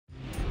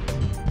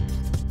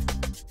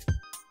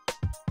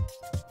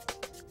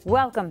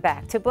Welcome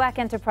back to Black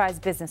Enterprise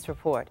Business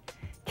Report.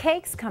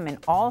 Cakes come in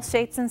all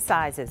shapes and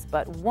sizes,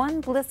 but one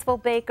blissful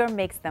baker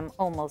makes them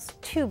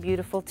almost too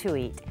beautiful to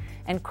eat.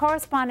 And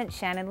correspondent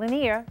Shannon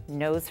Lanier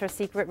knows her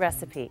secret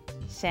recipe.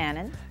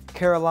 Shannon?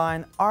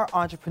 Caroline, our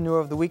Entrepreneur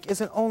of the Week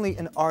isn't only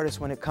an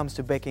artist when it comes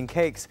to baking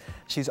cakes,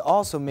 she's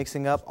also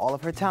mixing up all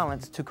of her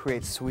talents to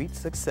create sweet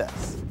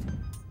success.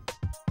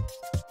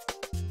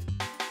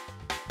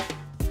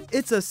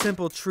 It's a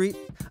simple treat,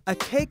 a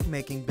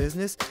cake-making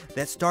business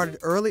that started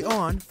early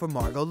on for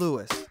Margo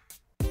Lewis.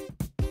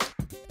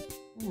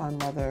 My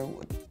mother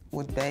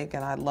would bake,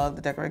 and I loved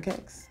to decorate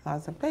cakes. I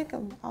said, bake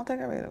them, I'll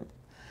decorate them.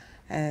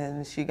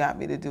 And she got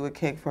me to do a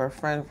cake for a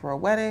friend for a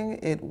wedding.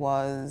 It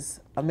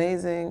was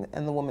amazing,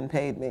 and the woman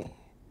paid me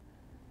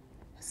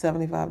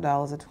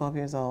 $75 at 12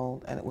 years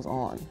old, and it was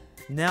on.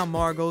 Now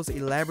Margo's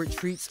elaborate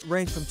treats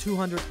range from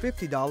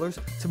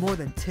 $250 to more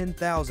than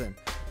 $10,000.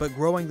 But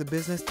growing the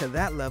business to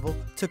that level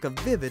took a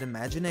vivid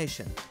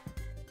imagination.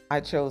 I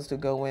chose to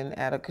go in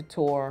at a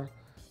couture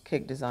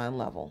cake design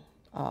level.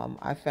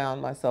 I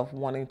found myself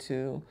wanting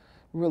to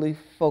really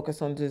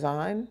focus on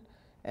design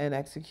and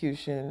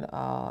execution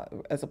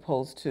as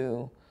opposed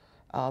to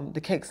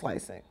the cake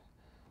slicing.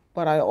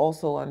 But I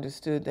also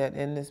understood that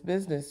in this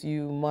business,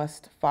 you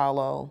must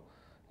follow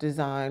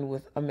design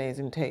with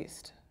amazing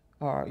taste,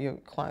 or your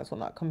clients will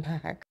not come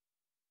back.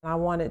 I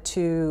wanted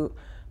to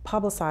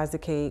publicize the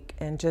cake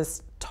and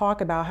just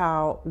talk about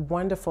how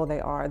wonderful they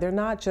are. They're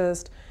not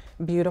just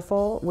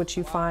beautiful, which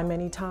you find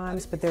many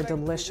times, but they're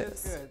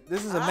delicious.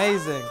 This is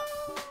amazing.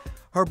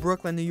 Her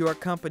Brooklyn, New York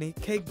company,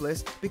 Cake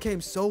Bliss,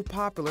 became so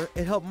popular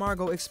it helped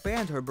Margo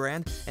expand her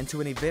brand into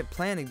an event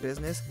planning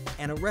business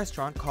and a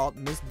restaurant called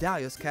Miss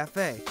Dahlia's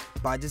Cafe.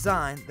 By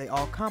design, they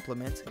all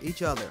complement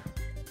each other.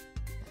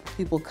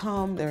 People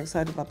come, they're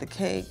excited about the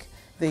cake,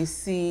 they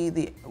see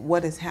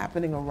what is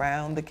happening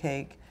around the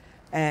cake,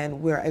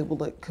 and we're able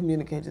to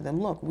communicate to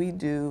them, look, we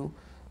do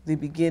the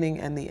beginning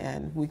and the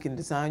end. We can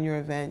design your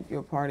event,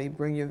 your party,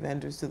 bring your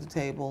vendors to the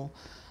table.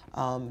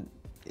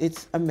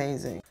 It's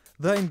amazing.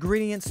 The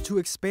ingredients to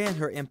expand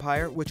her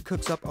empire, which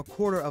cooks up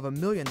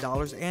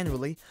 $250,000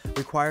 annually,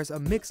 requires a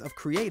mix of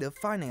creative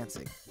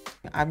financing.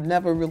 I've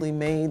never really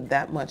made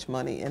that much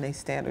money in a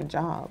standard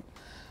job.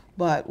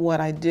 But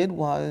what I did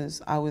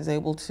was I was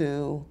able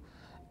to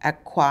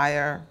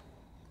acquire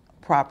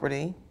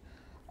property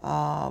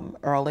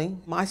early.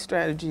 My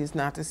strategy is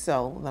not to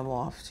sell them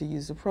off, to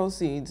use the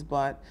proceeds,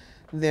 but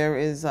there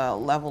is a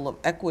level of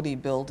equity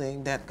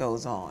building that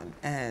goes on.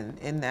 And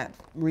in that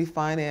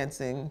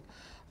refinancing,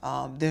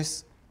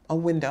 there's a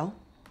window,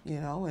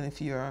 and if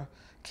you're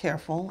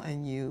careful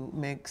and you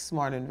make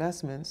smart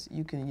investments,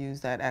 you can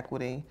use that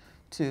equity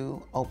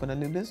to open a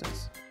new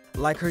business.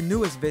 Like her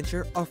newest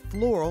venture, a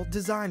floral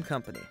design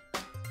company.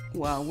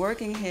 Well,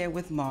 working here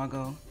with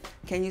Margo,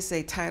 can you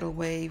say tidal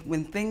wave?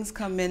 When things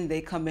come in, they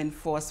come in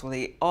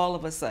forcefully, all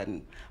of a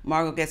sudden.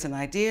 Margo gets an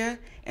idea,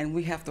 and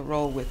we have to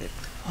roll with it.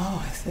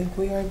 Oh, I think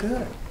we are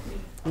good.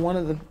 One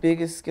of the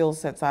biggest skill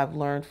sets I've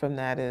learned from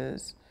that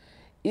is,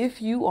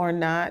 if you are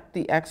not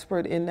the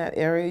expert in that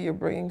area you're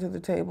bringing to the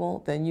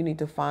table, then you need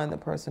to find the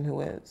person who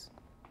is.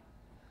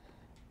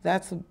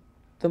 That's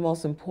the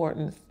most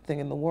important thing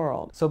in the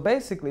world. So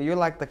basically, you're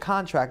like the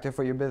contractor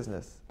for your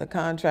business. The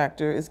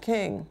contractor is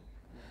king.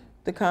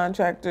 The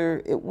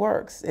contractor, it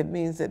works. It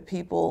means that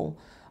people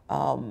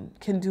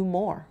can do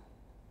more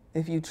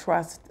if you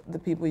trust the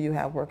people you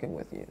have working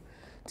with you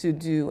to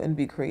do and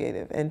be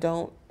creative, and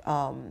don't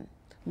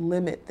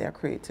limit their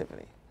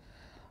creativity.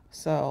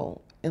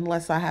 So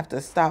unless I have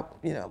to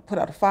stop, put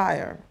out a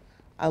fire,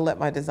 I let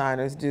my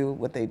designers do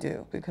what they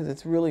do, because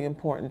it's really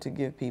important to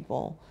give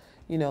people,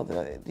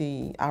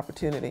 the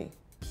opportunity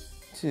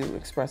to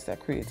express that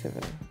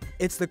creativity.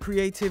 It's the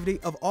creativity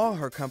of all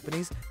her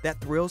companies that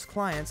thrills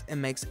clients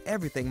and makes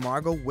everything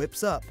Margo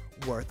whips up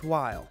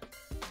worthwhile.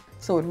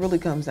 So it really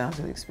comes down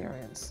to the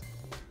experience.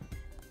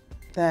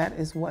 That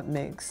is what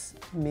makes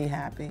me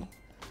happy.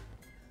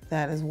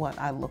 That is what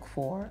I look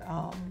for,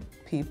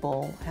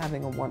 people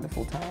having a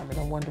wonderful time and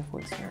a wonderful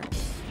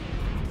experience.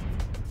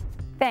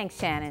 Thanks,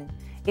 Shannon.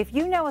 If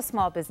you know a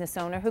small business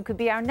owner who could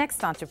be our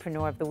next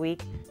Entrepreneur of the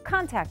Week,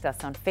 contact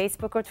us on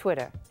Facebook or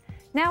Twitter.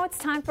 Now it's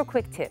time for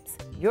Quick Tips,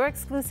 your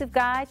exclusive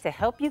guide to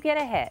help you get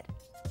ahead.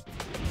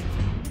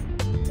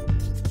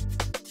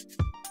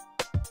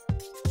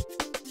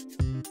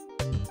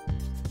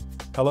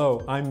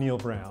 Hello, I'm Neil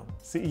Brown,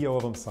 CEO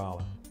of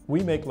Umsala.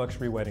 We make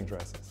luxury wedding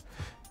dresses.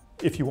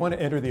 If you want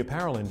to enter the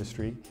apparel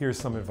industry, here's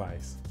some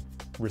advice.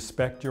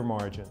 Respect your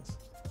margins.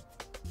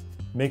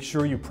 Make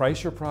sure you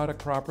price your product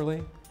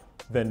properly,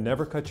 then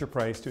never cut your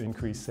price to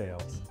increase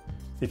sales.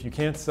 If you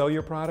can't sell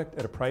your product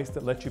at a price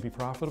that lets you be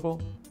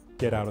profitable,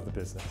 get out of the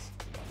business.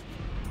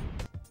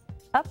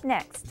 Up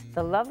next,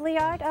 the lovely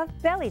art of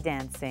belly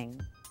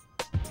dancing.